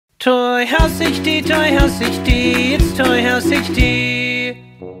Toy House HD, Toy House HD, it's Toy House HD.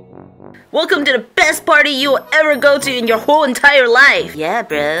 Welcome to the best party you will ever go to in your whole entire life. Yeah,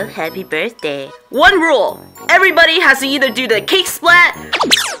 bro. Happy birthday. One rule. Everybody has to either do the cake splat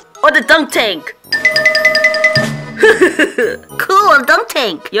or the dunk tank. Cool, a dunk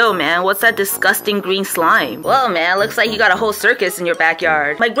tank. Yo, man, what's that disgusting green slime? Well, man, looks like you got a whole circus in your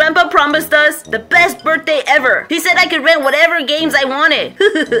backyard. My grandpa promised us the best birthday ever. He said I could rent whatever games I wanted.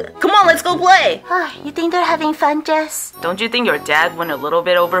 Come on, let's go play. You think they're having fun, Jess? Don't you think your dad went a little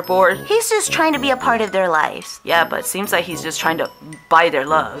bit overboard? He's just trying to be a part of their lives. Yeah, but it seems like he's just trying to buy their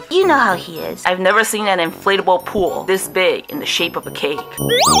love. You know how he is. I've never seen an inflatable pool this big in the shape of a cake.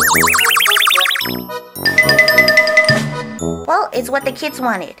 Well, it's what the kids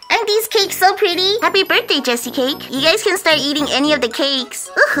wanted. Aren't these cakes so pretty? Happy birthday, Jessicake. You guys can start eating any of the cakes.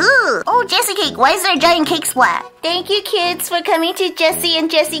 Woohoo! Oh, Jessicake, why is there a giant cake splat? Thank you, kids, for coming to Jessie and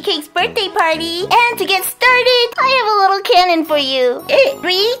Jessicake's birthday party. And to get started, I have a little cannon for you.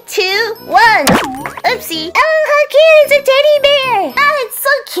 3, 2, 1. Oopsie. Oh, how cute! It's a teddy bear! Ah, it's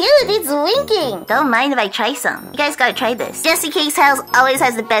so cute! It's winking! Don't mind if I try some. You guys gotta try this. Jessicake's house always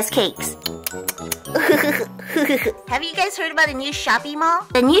has the best cakes. Have you guys heard about the new shopping mall?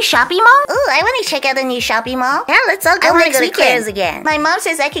 The new shopping mall? Ooh, I want to check out the new shopping mall. Yeah, let's all go next weekend again. My mom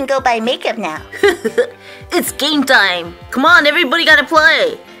says I can go buy makeup now. It's game time. Come on, everybody gotta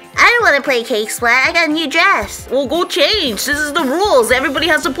play. I don't want to play cake splat. I got a new dress. Well, go change. This is the rules. Everybody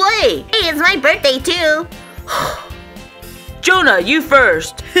has to play. Hey, it's my birthday too. Jonah, you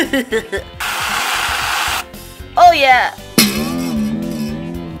first. Oh yeah.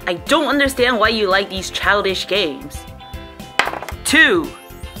 I don't understand why you like these childish games. 2.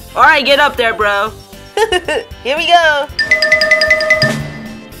 Alright, get up there, bro. Here we go.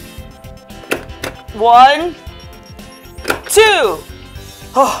 1, 2.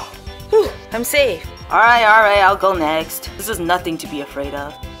 Oh, whew, I'm safe. Alright, I'll go next. This is nothing to be afraid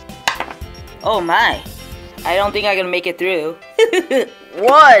of. Oh my. I don't think I can make it through.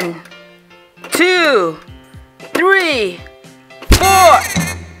 1, 2, 3, 4.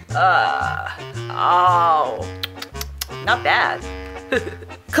 Oh, not bad.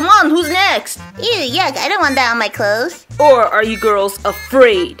 Come on, who's next? Ew, yuck, I don't want that on my clothes. Or are you girls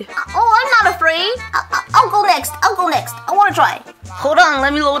afraid? Oh, I'm not afraid. I'll go next. I want to try. Hold on,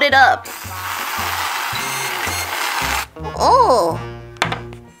 let me load it up. Oh.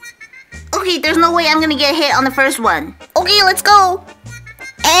 Okay, there's no way I'm gonna get hit on the first one. Okay, let's go.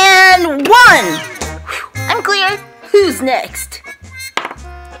 And 1. Whew, I'm clear. Who's next?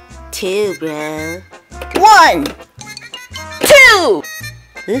 2, bro. 1, 2.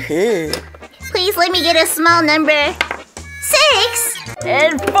 Woohoo! Please let me get a small number. 6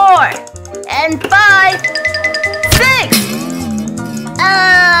 and 4 and 5, 6.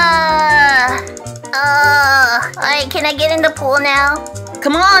 Alright, can I get in the pool now?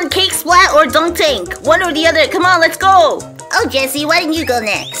 Come on, cake splat or dunk tank. One or the other. Come on, let's go. Oh, Jessie, why didn't you go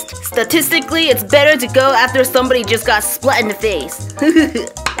next? Statistically, it's better to go after somebody just got splat in the face.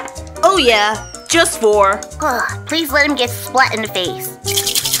 Oh yeah, just 4. Please let him get splat in the face.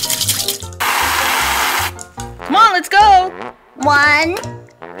 Come on, let's go. 1,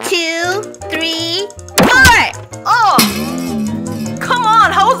 2, 3, 4. Oh! Come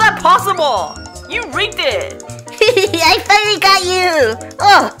on, how was that possible? You rigged it. I finally got you.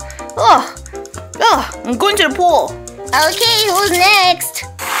 I'm going to the pool. Okay, who's next?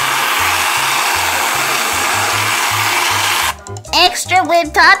 Extra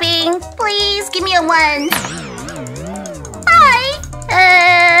whipped topping. Please give me a 1. Hi.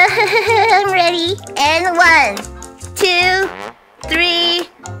 I'm ready. And 1, 2, 3,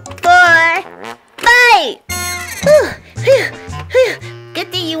 4, 5. Good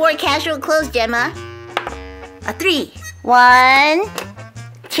thing you wore casual clothes, Gemma. A 3. 1,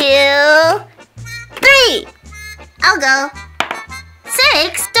 2, 3. I'll go.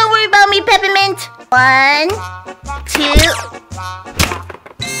 6. Don't worry about me, Peppermint. 1, 2.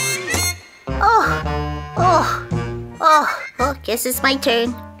 Oh, guess it's my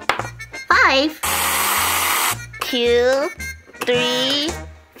turn. 5, 2, 3,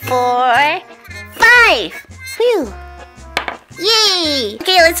 4, 5. Phew. Yay!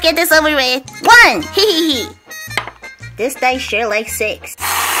 Okay, let's get this over with. 1. Hee. This dice sure likes 6.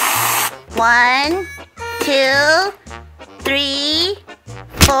 1, 2, 3,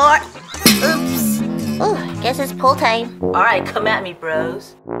 4. Oops. Oh, guess it's pull time. Alright, come at me,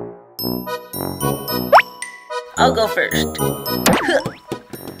 bros. I'll go first.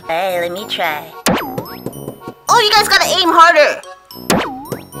 Hey, let me try. Oh, you guys gotta aim harder.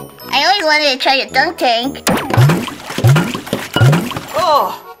 I always wanted to try a dunk tank.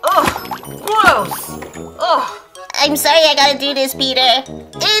 Oh, Gross. Ugh. I'm sorry I gotta do this, Peter.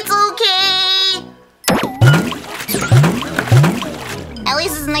 It's okay. At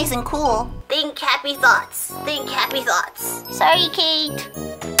least it's nice and cool. Think happy thoughts. Think happy thoughts. Sorry, Kate.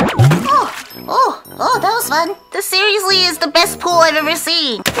 Oh, that was fun. This seriously is the best pool I've ever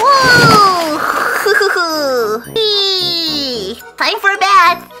seen. Woo! Hey, time for a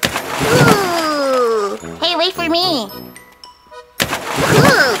bath. Ooh. Hey, wait for me.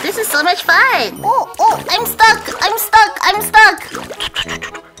 Ooh, this is so much fun. Oh, I'm stuck.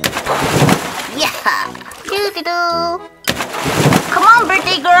 Yeah. Do-do-do. Come on,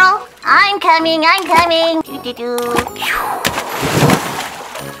 birthday girl. I'm coming. Do-do-do.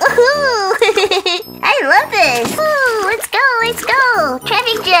 Ooh, I love this. Ooh, let's go.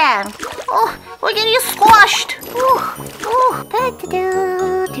 Traffic jam. Oh, we're getting squashed.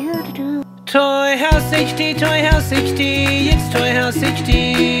 Do-do-do. Toy House HD, Toy House HD, it's Toy House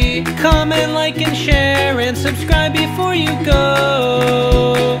HD. Comment, like, and share, and subscribe before you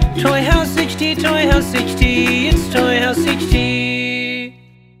go. Toy House HD, it's Toy